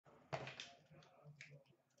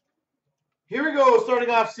Here we go, starting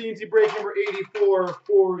off CNC break number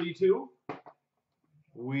 8442.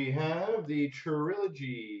 We have the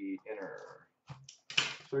Trilogy Inner.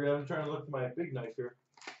 So I'm trying to look for my big knife here.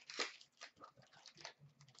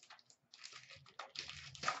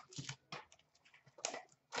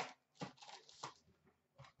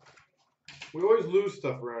 We always lose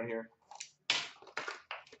stuff around here.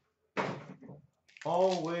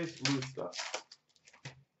 Always lose stuff.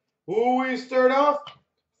 We start off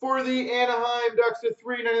for the Anaheim Ducks to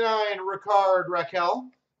 $3.99, Ricard Raquel.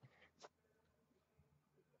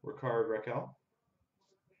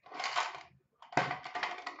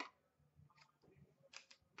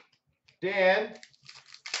 Dan,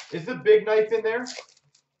 is the big knife in there?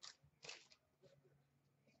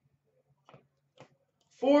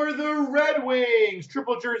 For the Red Wings,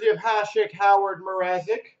 triple jersey of Hasek, Howard,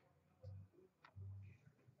 Mrazek.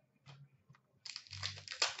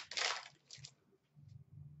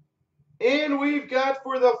 And we've got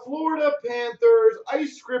for the Florida Panthers,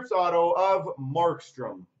 Ice Scripts auto of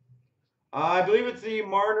Markstrom. I believe it's the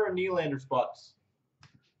Marner and Nylander spots.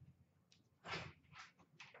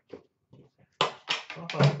 Oh,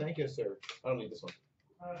 thank you, sir. I don't need this one.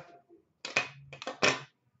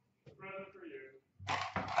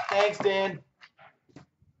 Thanks, Dan.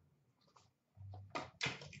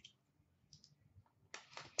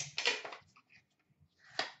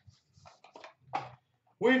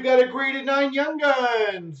 We've got a graded 9 Young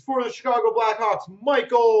Guns for the Chicago Blackhawks,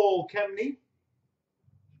 Michael Kempny.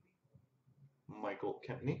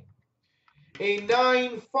 A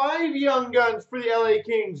 9-5 Young Guns for the LA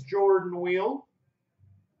Kings, Jordan Wheel.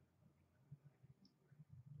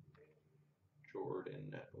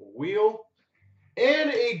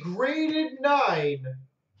 And a graded 9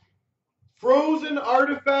 Frozen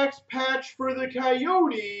Artifacts patch for the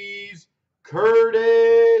Coyotes,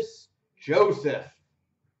 Curtis Joseph.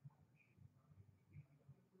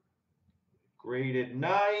 Graded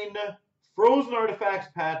 9 Frozen Artifacts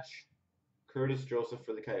patch, Curtis Joseph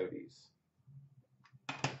for the Coyotes.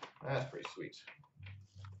 That's pretty sweet.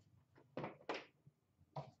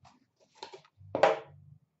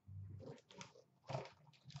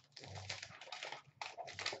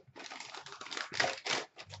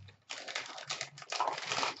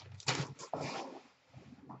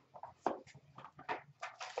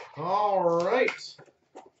 All right.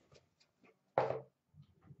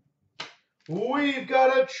 We've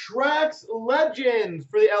got a Trax Legends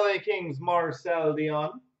for the LA Kings, Marcel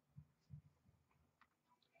Dion.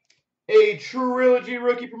 A Trilogy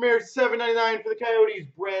Rookie Premier $7.99 for the Coyotes,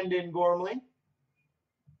 Brandon Gormley.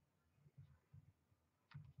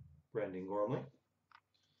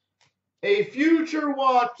 A Future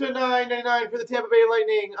Watch to $9.99 for the Tampa Bay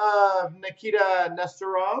Lightning of Nikita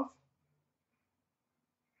Nesterov.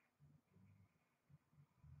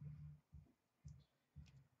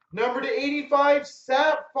 Number to 85,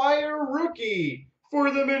 Sapphire Rookie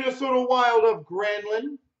for the Minnesota Wild of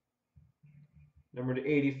Granlund. Number to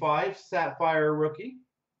 85, Sapphire Rookie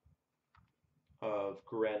of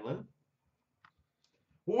Granlund.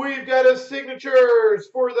 We've got a signatures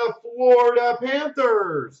for the Florida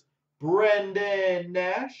Panthers, Brendan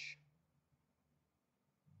Nash.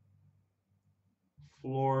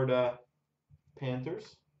 Florida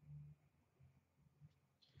Panthers.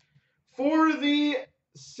 For the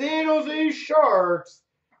San Jose Sharks,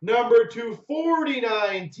 number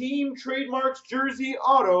 249, Team Trademarks Jersey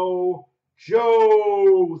Auto,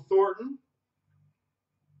 Joe Thornton.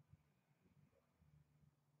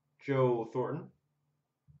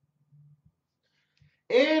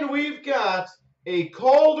 And we've got a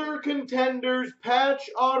Calder Contenders patch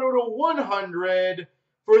auto to 100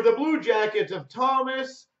 for the Blue Jackets of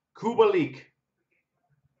Thomas Kubalik.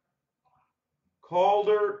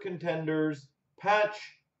 Calder Contenders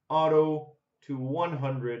patch auto to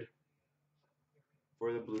 100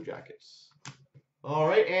 for the Blue Jackets. All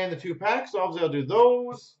right, and the 2 packs. So obviously I'll do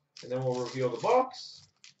those, and then we'll reveal the box.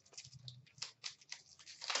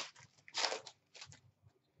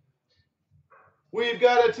 We've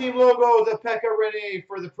got a team logo, the Pekka Rinne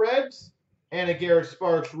for the Preds, and a Garrett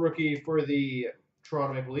Sparks rookie for the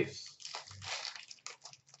Toronto Maple Leafs.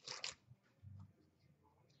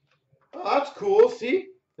 Oh, that's cool. See?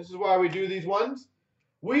 This is why we do these ones.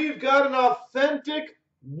 We've got an authentic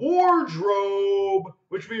wardrobe,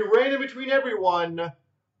 which we ran in between everyone,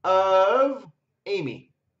 of Amy.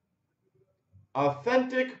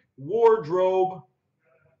 Authentic wardrobe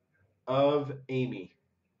of Amy.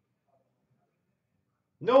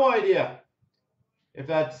 No idea if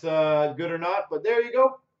that's good or not, but there you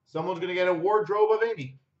go. Someone's going to get a wardrobe of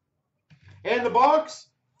Amy. And the box,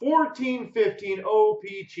 1415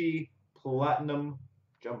 OPC Platinum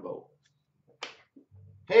Jumbo.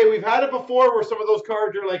 Hey, we've had it before where some of those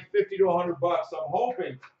cards are like 50 to 100 bucks. I'm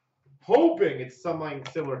hoping it's something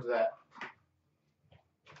similar to that.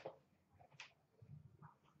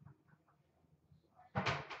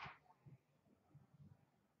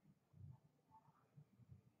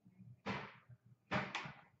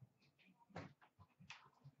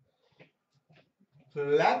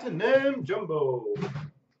 Platinum Jumbo.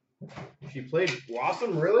 She played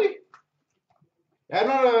Blossom, really?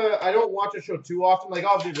 I don't watch the show too often. Like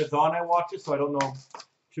obviously if it's on, I watch it, so I don't know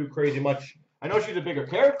too crazy much. I know she's a bigger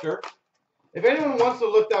character. If anyone wants to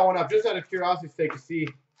look that one up, just out of curiosity's sake to see.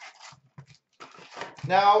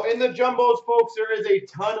 Now in the jumbos, folks, there is a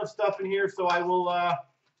ton of stuff in here, so I will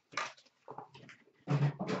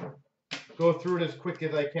go through it as quick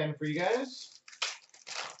as I can for you guys.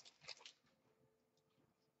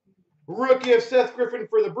 Rookie of Seth Griffin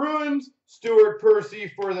for the Bruins. Stuart Percy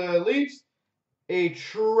for the Leafs. A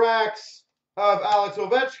Trax of Alex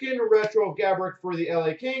Ovechkin. Retro of Gabrick for the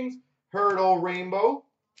LA Kings. Hurdle Rainbow.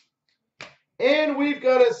 And we've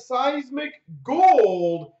got a Seismic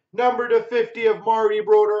Gold number to 50 of Marty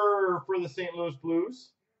Brodeur for the St. Louis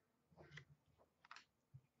Blues.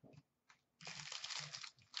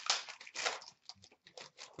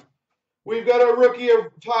 We've got a rookie of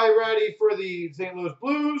Ty Ratty for the St. Louis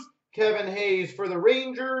Blues. Kevin Hayes for the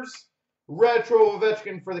Rangers. Retro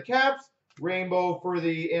Ovechkin for the Caps. Rainbow for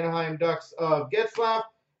the Anaheim Ducks of Getzlaf.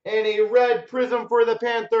 And a red prism for the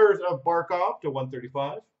Panthers of Barkov to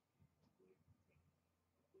 135.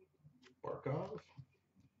 Barkov.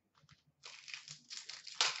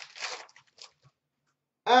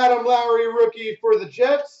 Adam Lowry rookie for the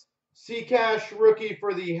Jets. C-Cash rookie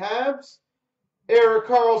for the Habs. Eric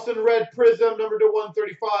Carlson red prism number to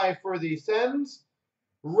 135 for the Sens.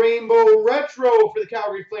 Rainbow retro for the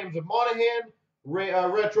Calgary Flames of Monahan.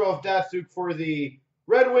 Retro of Datsuk for the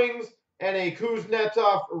Red Wings. And a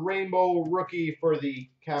Kuznetsov rainbow rookie for the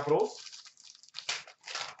Capitals.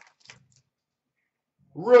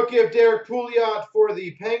 Rookie of Derek Pouliot for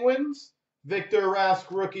the Penguins. Victor Rask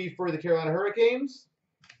rookie for the Carolina Hurricanes.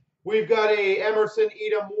 We've got a Emerson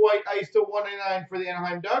Edom white ice to 199 for the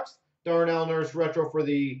Anaheim Ducks. Darnell Nurse retro for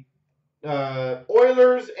the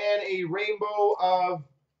Oilers. And a rainbow of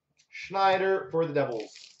Schneider for the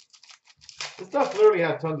Devils. This stuff literally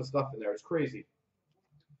has tons of stuff in there. It's crazy.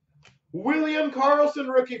 William Karlsson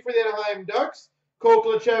rookie for the Anaheim Ducks.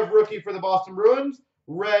 Koklachev rookie for the Boston Bruins.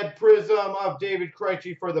 Red prism of David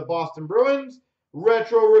Krejci for the Boston Bruins.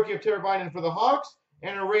 Retro rookie of Teravainen for the Hawks.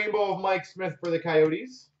 And a rainbow of Mike Smith for the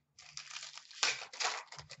Coyotes.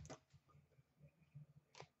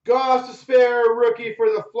 Goss to spare rookie for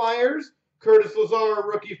the Flyers. Curtis Lazar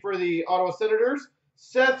rookie for the Ottawa Senators.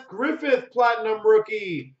 Seth Griffith platinum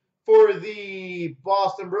rookie for the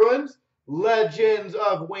Boston Bruins. Legends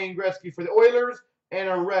of Wayne Gretzky for the Oilers. And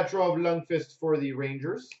a retro of Lundqvist for the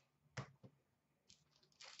Rangers.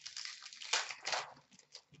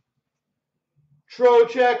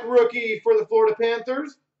 Trocheck rookie for the Florida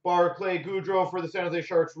Panthers. Barclay Goodrow for the San Jose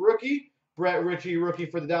Sharks rookie. Brett Ritchie rookie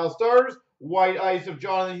for the Dallas Stars. White ice of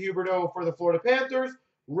Jonathan Huberdeau for the Florida Panthers.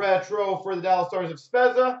 Retro for the Dallas Stars of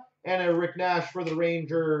Spezza. And a Rick Nash for the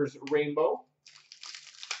Rangers rainbow.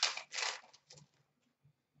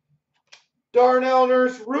 Darnell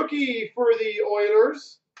Nurse rookie for the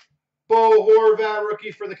Oilers. Bo Horvat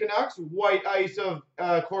rookie for the Canucks. White ice of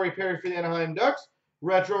Corey Perry for the Anaheim Ducks.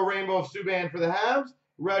 Retro rainbow of Subban for the Habs.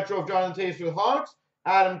 Retro of Jonathan Toews for the Hawks.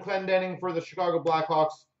 Adam Clendenning for the Chicago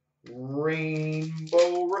Blackhawks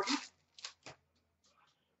rainbow rookie.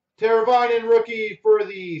 Teravainen rookie for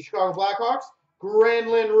the Chicago Blackhawks.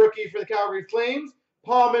 Granlund rookie for the Calgary Flames.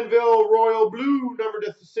 Pominville Royal Blue number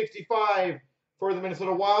to 65 for the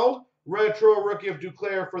Minnesota Wild. Retro rookie of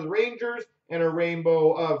Duclair for the Rangers. And a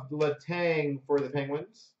rainbow of Letang for the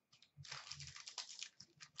Penguins.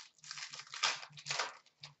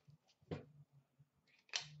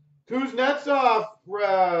 Kuznetsov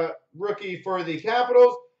rookie for the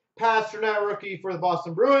Capitals. Pasternak rookie for the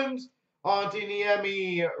Boston Bruins. Antti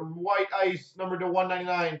Niemi white ice number to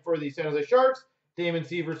 199 for the San Jose Sharks. Damon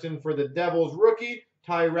Severson for the Devils rookie.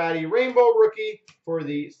 Ty Ratty rainbow rookie for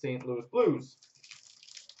the St. Louis Blues.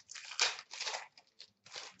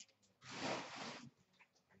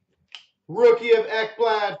 Rookie of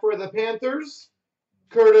Ekblad for the Panthers.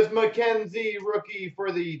 Curtis McKenzie rookie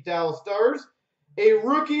for the Dallas Stars. A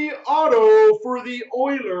rookie auto for the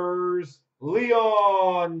Oilers,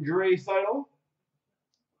 Leon Draisaitl.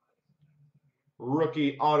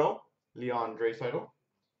 Rookie auto, Leon Draisaitl.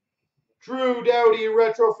 Drew Doughty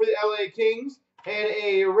retro for the LA Kings. And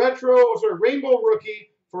a rainbow rookie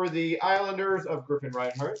for the Islanders of Griffin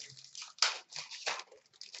Reinhart.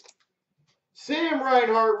 Sam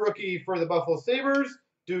Reinhart, rookie for the Buffalo Sabres.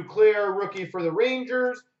 Duclair, rookie for the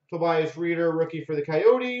Rangers. Tobias Reeder, rookie for the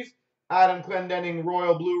Coyotes. Adam Clendenning,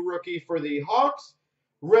 Royal Blue, rookie for the Hawks.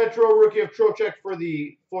 Retro rookie of Trocheck for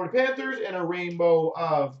the Florida Panthers. And a rainbow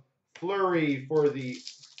of Fleury for the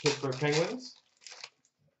Pittsburgh Penguins.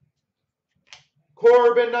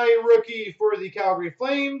 Corbin Knight, rookie for the Calgary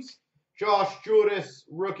Flames. Josh Judas,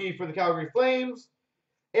 rookie for the Calgary Flames.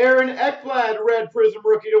 Aaron Ekblad, red prism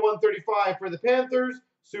rookie to 135 for the Panthers.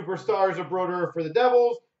 Superstars of Brodeur for the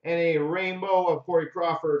Devils. And a rainbow of Corey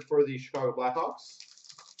Crawford for the Chicago Blackhawks.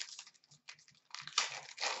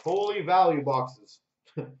 Holy value boxes.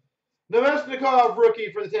 Nemesnikov,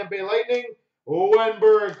 rookie for the Tampa Bay Lightning.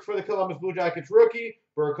 Wenberg for the Columbus Blue Jackets, rookie.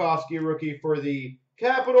 Burakovsky, rookie for the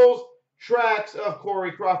Capitals. Tracks of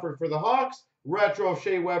Corey Crawford for the Hawks. Retro of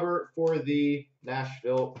Shea Weber for the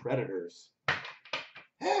Nashville Predators.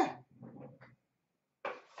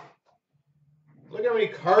 Look how many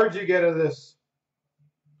cards you get of this.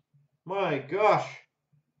 My gosh.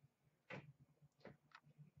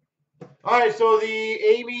 All right, so the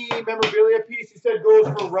Amy memorabilia piece you said goes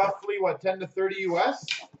for roughly, what, 10 to 30 US?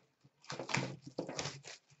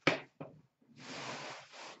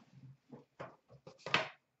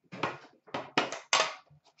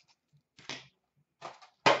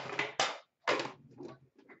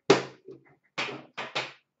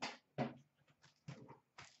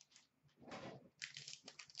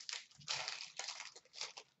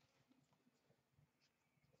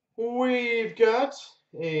 We've got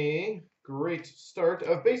a great start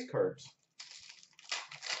of base cards.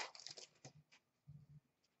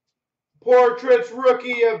 Portraits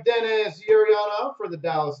rookie of Denis Urianov for the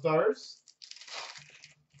Dallas Stars.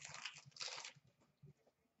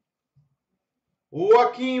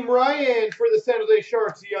 Joakim Ryan for the San Jose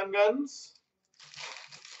Sharks Young Guns.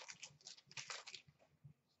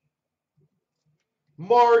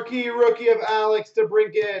 Marquee rookie of Alex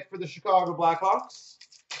DeBrincat for the Chicago Blackhawks.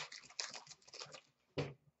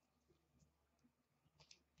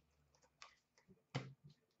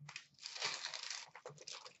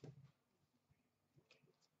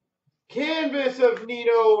 Canvas of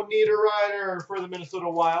Nino Niederreiter for the Minnesota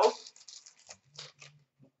Wild.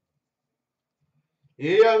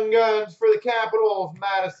 Young Guns for the Capitals,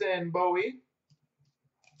 Madison Bowie.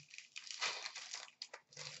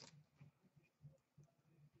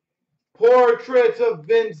 Portraits of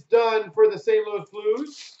Vince Dunn for the St. Louis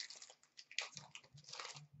Blues.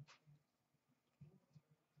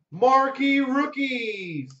 Marquee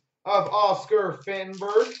rookies of Oscar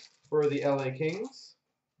Fanberg for the LA Kings.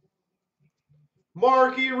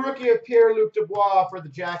 Marquee rookie of Pierre-Luc Dubois for the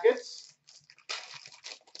Jackets.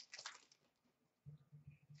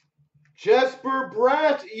 Jesper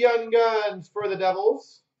Bratt, Young Guns for the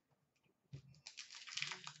Devils.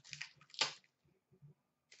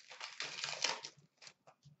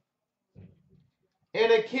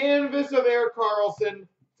 And a canvas of Erik Karlsson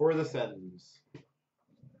for the Sens.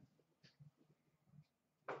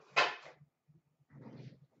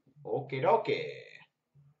 Okie dokie.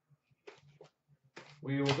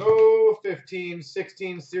 We will go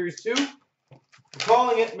 15-16 Series 2. I'm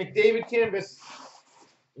calling it McDavid Canvas.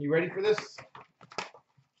 You ready for this?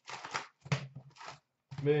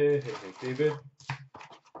 McDavid.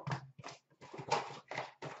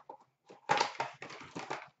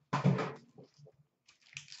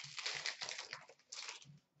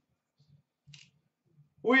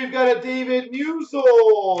 We've got a David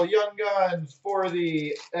Musil, Young Guns for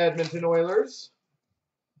the Edmonton Oilers.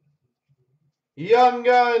 Young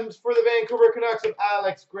Guns for the Vancouver Canucks of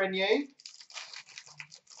Alex Grenier.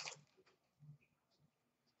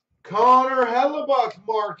 Connor Hellebuck,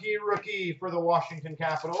 marquee rookie for the Washington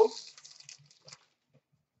Capitals.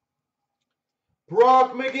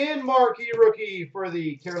 Brock McGinn, marquee rookie for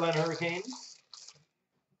the Carolina Hurricanes.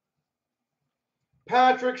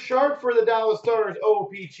 Patrick Sharp for the Dallas Stars,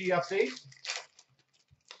 OPG update.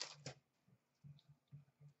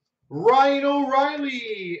 Ryan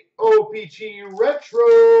O'Reilly, OPG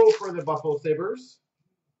Retro for the Buffalo Sabres.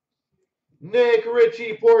 Nick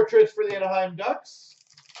Ritchie, portraits for the Anaheim Ducks.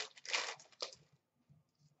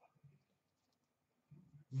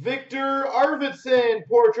 Victor Arvidsson,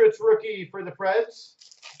 portraits rookie for the Preds.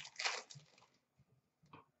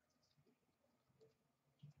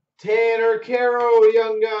 Tanner Caro,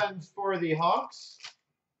 Young Guns for the Hawks.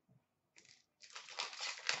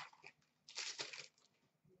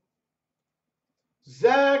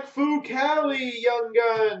 Zach Fucale, Young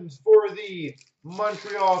Guns for the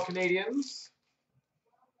Montreal Canadiens.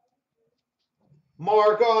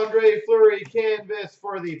 Marc-Andre Fleury, canvas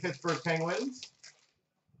for the Pittsburgh Penguins.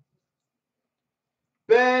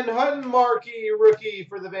 Ben Van Houten marquee rookie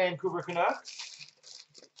for the Vancouver Canucks.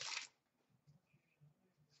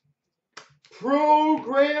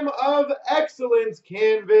 Program of Excellence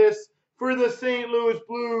canvas for the St. Louis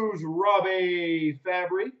Blues, Robbie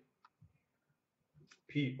Fabry.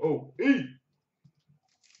 P-O-E.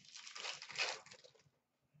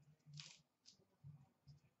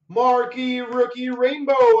 Marquee rookie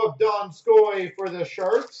rainbow of Donskoy for the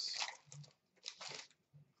Sharks.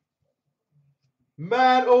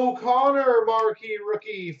 Matt O'Connor marquee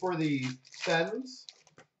rookie for the Sens.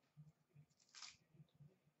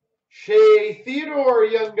 Shea Theodore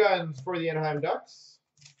Young Guns for the Anaheim Ducks.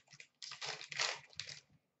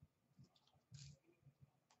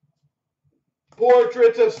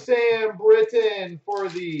 Portraits of Sam Britton for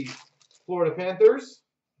the Florida Panthers.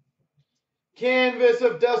 Canvas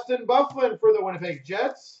of Dustin Byfuglien for the Winnipeg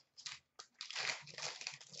Jets.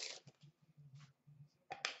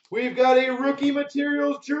 We've got a rookie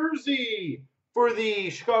materials jersey for the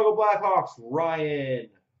Chicago Blackhawks, Ryan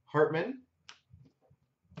Hartman.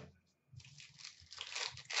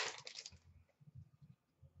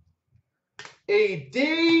 A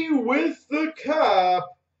day with the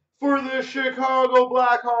cup for the Chicago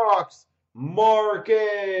Blackhawks,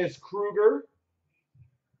 Marcus Kruger.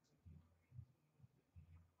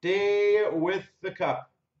 Day with the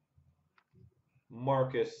cup,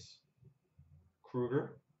 Marcus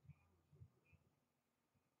Kruger.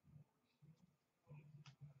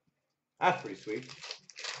 That's pretty sweet.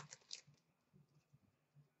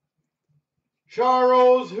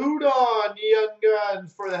 Charles Hudon Young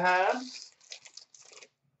Guns for the Habs.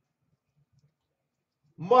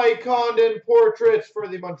 Mike Condon portraits for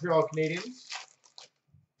the Montreal Canadiens.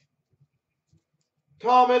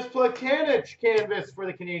 Thomas Plekanec canvas for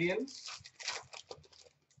the Canadiens.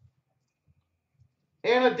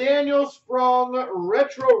 And a Daniel Sprong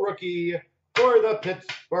retro rookie for the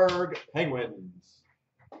Pittsburgh Penguins.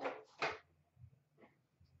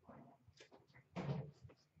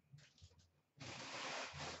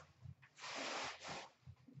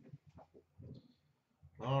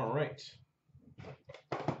 All right.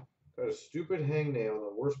 Got a stupid hangnail in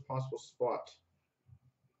the worst possible spot.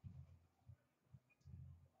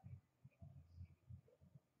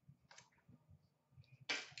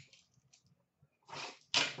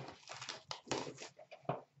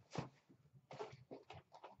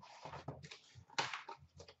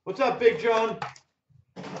 What's up, Big John?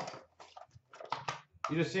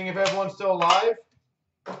 You just seeing if everyone's still alive?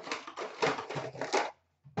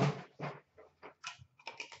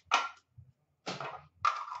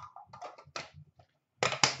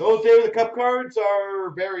 Those Day with the Cup cards are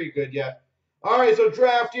very good, yeah. All right, so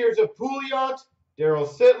draft years of Pouliot, Daryl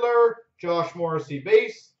Sittler, Josh Morrissey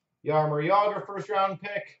base, Jaromir Jagr first-round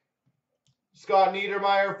pick, Scott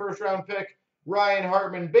Niedermayer first-round pick, Ryan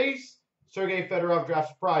Hartman base, Sergei Fedorov draft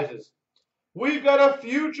surprises. We've got a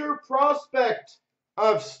future prospect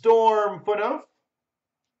of Storm Phaneuf.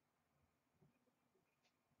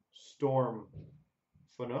 Storm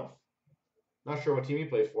Phaneuf. Not sure what team he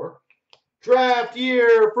plays for. Draft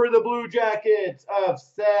year for the Blue Jackets of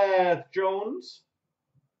Seth Jones.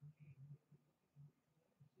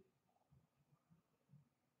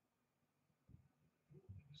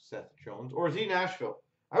 Seth Jones. Or is he Nashville?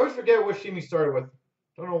 I always forget which team he started with.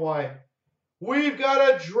 Don't know why. We've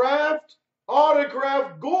got a draft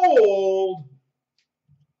autograph gold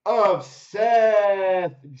of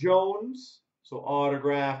Seth Jones. So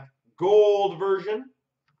autograph gold version.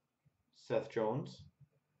 Seth Jones.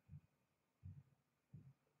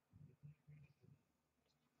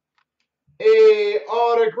 A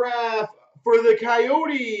autograph for the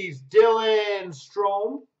Coyotes, Dylan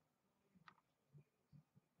Strome.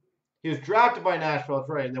 He was drafted by Nashville, that's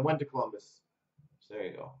right, and then went to Columbus. So there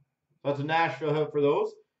you go. That's a Nashville hit for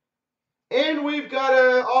those. And we've got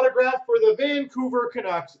an autograph for the Vancouver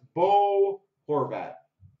Canucks, Bo Horvat.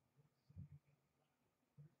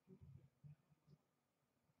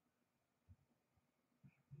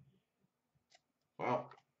 Wow.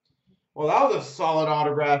 Well, that was a solid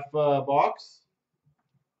autograph box.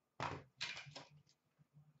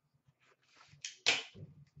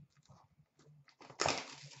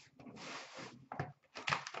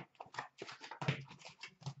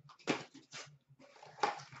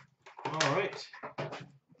 All right.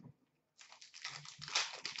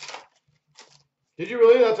 Did you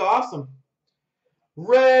really? That's awesome.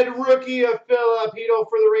 Red rookie of Filipino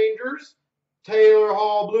for the Rangers. Taylor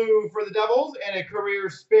Hall blue for the Devils, and a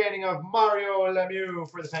career spanning of Mario Lemieux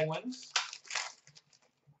for the Penguins.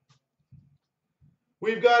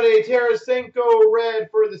 We've got a Tarasenko red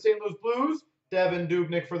for the St. Louis Blues, Devin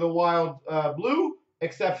Dubnyk for the Wild blue,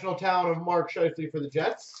 Exceptional talent of Mark Scheifele for the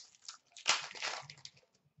Jets.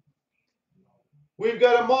 We've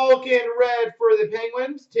got a Malkin red for the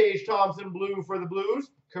Penguins. Tage Thompson blue for the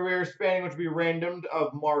Blues. Career spanning, which will be randomed,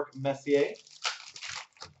 of Mark Messier.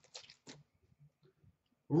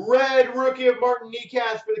 Red rookie of Martin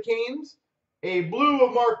Necas for the Canes. A blue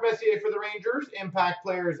of Mark Messier for the Rangers. Impact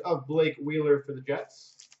players of Blake Wheeler for the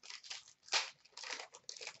Jets.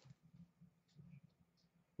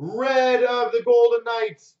 Red of the Golden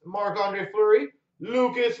Knights, Marc-Andre Fleury.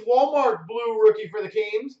 Lucas Walmart, blue rookie for the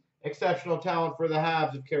Canes. Exceptional talent for the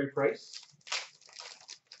Habs of Carey Price.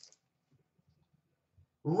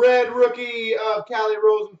 Red rookie of Calle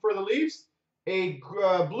Rosen for the Leafs. A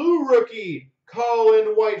blue rookie,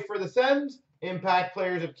 Colin White for the Sens. Impact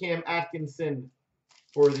players of Cam Atkinson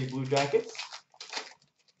for the Blue Jackets.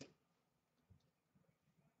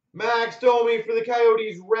 Max Domi for the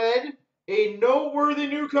Coyotes, red. A noteworthy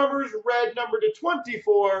newcomers, red number to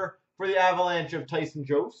 24 for the Avalanche of Tyson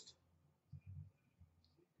Jost.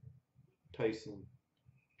 Tyson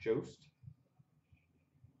Jost.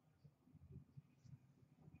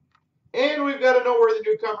 And we've got a noteworthy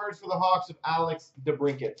newcomers for the Hawks of Alex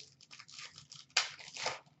DeBrincat.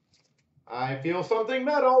 I feel something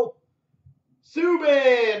metal.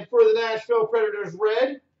 Subban for the Nashville Predators,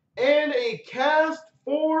 red. And a cast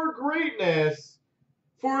for greatness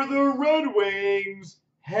for the Red Wings,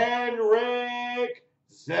 Henrik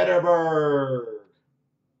Zetterberg.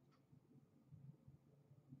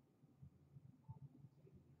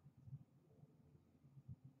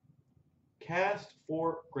 Cast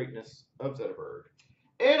for greatness of Zetterberg.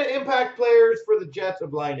 And impact players for the Jets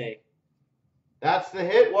of Line. That's the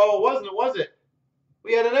hit. Well, it wasn't, was it?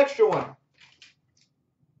 We had an extra one.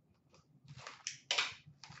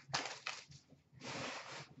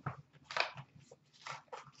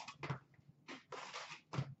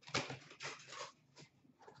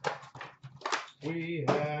 We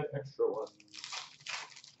had extra ones.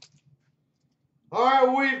 All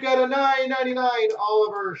right, we've got a $9.99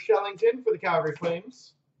 Oliver Shellington for the Calgary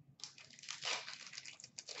Flames.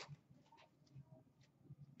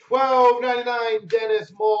 $12.99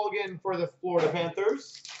 Dennis Mulligan for the Florida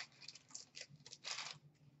Panthers.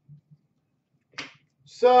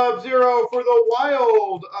 Sub-Zero for the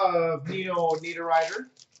Wild of Nino Niederreiter.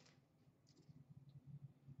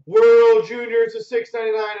 World Juniors to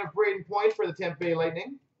 $6.99 of Braden Point for the Tampa Bay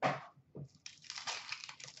Lightning.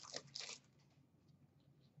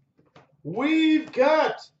 We've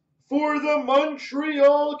got, for the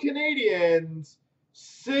Montreal Canadiens,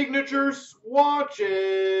 signature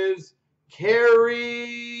swatches,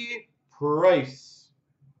 Carey Price.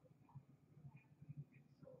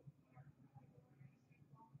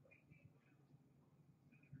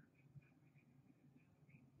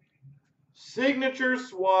 Signature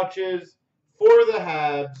swatches for the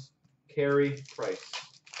Habs, Carey Price.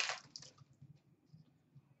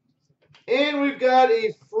 And we've got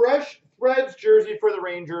a fresh Threads jersey for the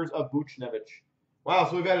Rangers of Buchnevich. Wow,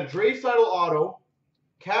 so we've got a Draisaitl auto,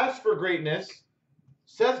 cast for greatness,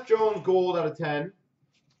 Seth Jones gold out of 10.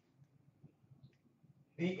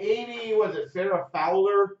 The Amy, was it Sarah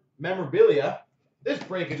Fowler memorabilia. This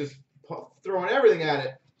break is just throwing everything at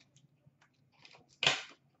it.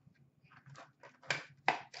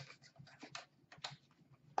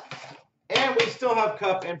 And we still have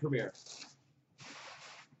Cup and Premier.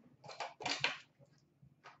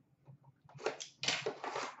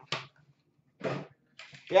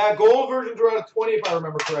 Yeah, gold versions are out of 20 if I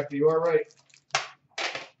remember correctly. You are right.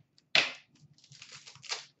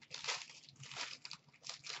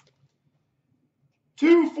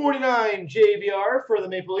 $2.49 JVR for the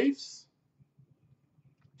Maple Leafs.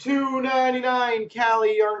 $2.99 Calle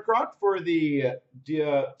Yarncroc for the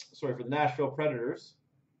Nashville Predators.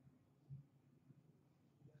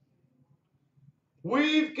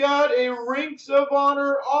 We've got a Rinks of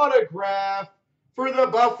Honor autograph for the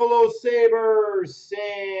Buffalo Sabres,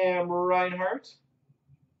 Sam Reinhart.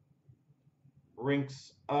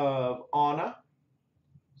 Rinks of Honor,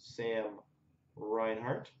 Sam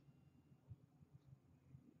Reinhart.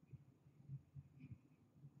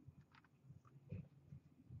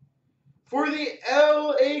 For the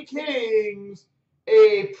LA Kings,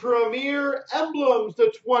 a Premier Emblems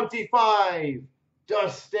to 25,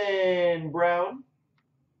 Dustin Brown.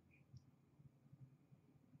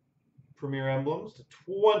 Premier Emblems to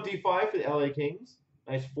 25 for the LA Kings.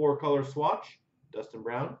 Nice 4-color swatch, Dustin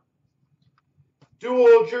Brown.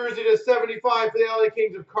 Dual jersey to 75 for the LA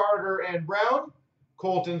Kings of Carter and Brown.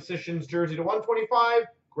 Colton Sissons jersey to 125.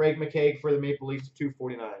 Greg McKegg for the Maple Leafs to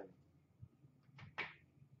 249.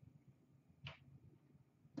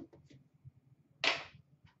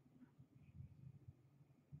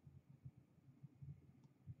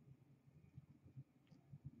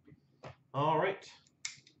 All right.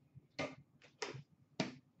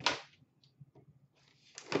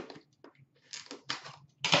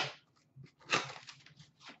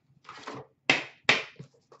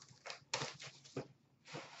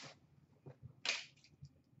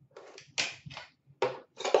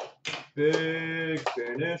 Big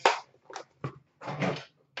finish.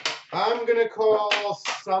 I'm going to call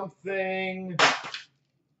something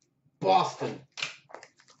Boston.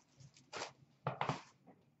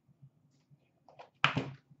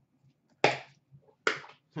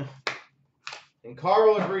 And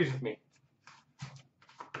Carl agrees with me.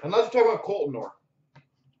 Unless we're talking about Colton Orr.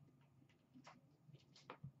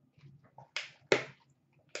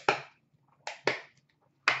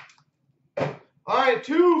 All right,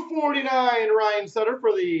 249 Ryan Sutter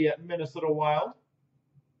for the Minnesota Wild.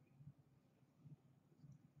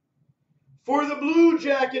 For the Blue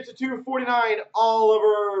Jackets, a 249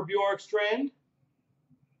 Oliver Bjorkstrand.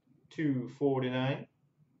 249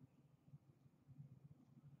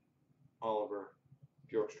 Oliver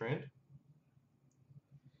Bjorkstrand.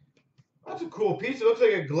 That's a cool piece. It looks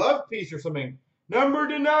like a glove piece or something. Number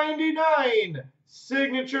to 99.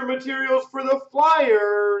 Signature materials for the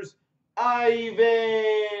Flyers.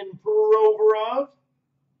 Ivan Provorov.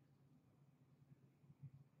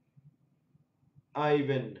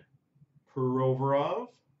 Ivan Provorov.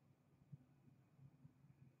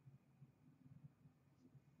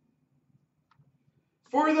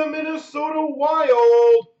 For the Minnesota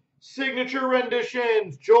Wild, signature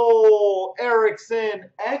renditions, Joel Eriksson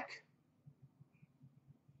Ek.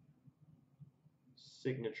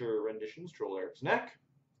 Signature renditions, Joel Eriksson Ek.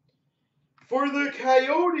 For the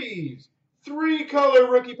Coyotes,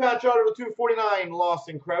 3-color rookie patch auto to 249,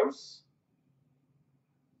 Lawson Crouse.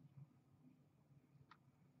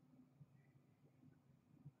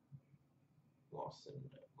 Lawson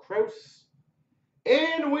Crouse.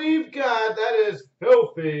 And we've got, that is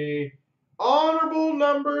filthy, honorable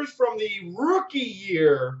numbers from the rookie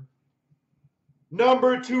year.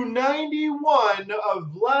 Number 291 of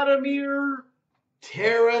Vladimir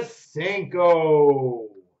Tarasenko.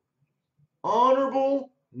 Honorable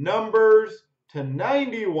numbers to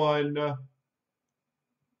 91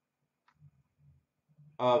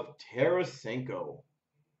 of Tarasenko.